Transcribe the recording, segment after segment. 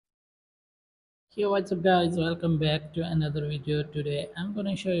Hey, what's up guys, welcome back to another video. Today I'm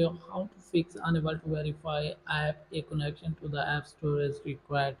gonna show you how to fix unable to verify app. A connection to the app store is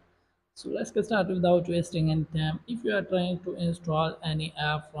required. So let's get started without wasting any time. If you are trying to install any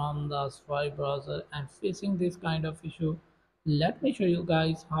app from the Safari browser and facing this kind of issue, let me show you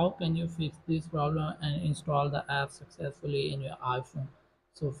guys how can you fix this problem and install the app successfully in your iPhone.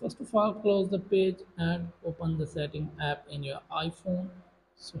 So first of all, close the page and open the setting app in your iPhone.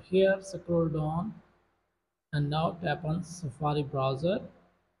 So here scroll down and now tap on Safari browser.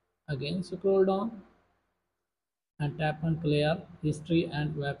 Again scroll down and tap on clear history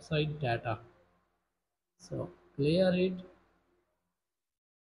and website data. So clear it.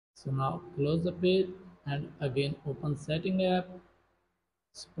 So now close the page and again open setting app.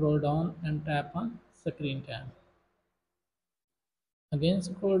 Scroll down and tap on screen time. Again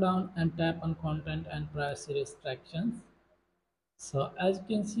scroll down and tap on content and privacy restrictions. So as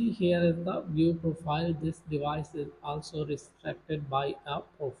you can see, here is the view profile. This device is also restricted by a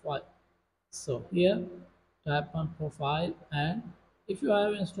profile. So here tap on profile, and if you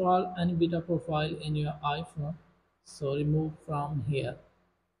have installed any beta profile in your iPhone, so remove from here.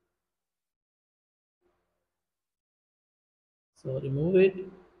 So remove it,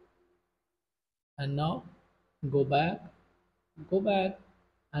 and now go back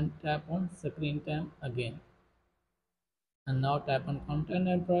and tap on screen time again, and now tap on content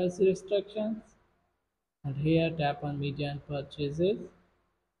and privacy restrictions, and here tap on media and purchases,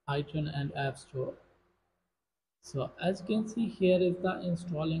 iTunes and App Store. So as you can see, here is the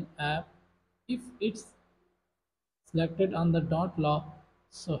installing app. If it's selected on the don't allow,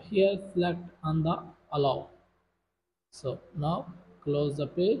 so here select on the allow. So now close the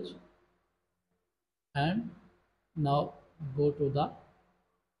page and now go to the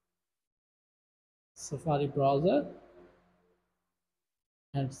Safari browser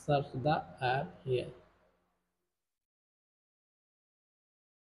and search the app here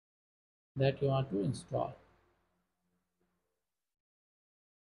that you want to install.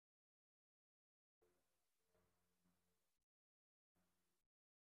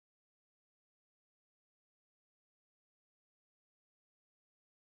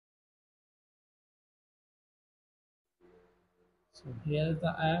 So here is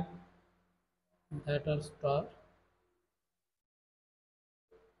the app that are stored.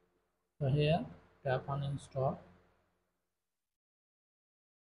 So here tap on install.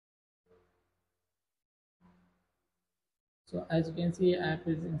 So as you can see, app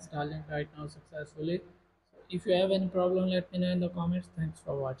is installing right now successfully. So if you have any problem, let me know in the comments. Thanks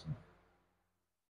for watching.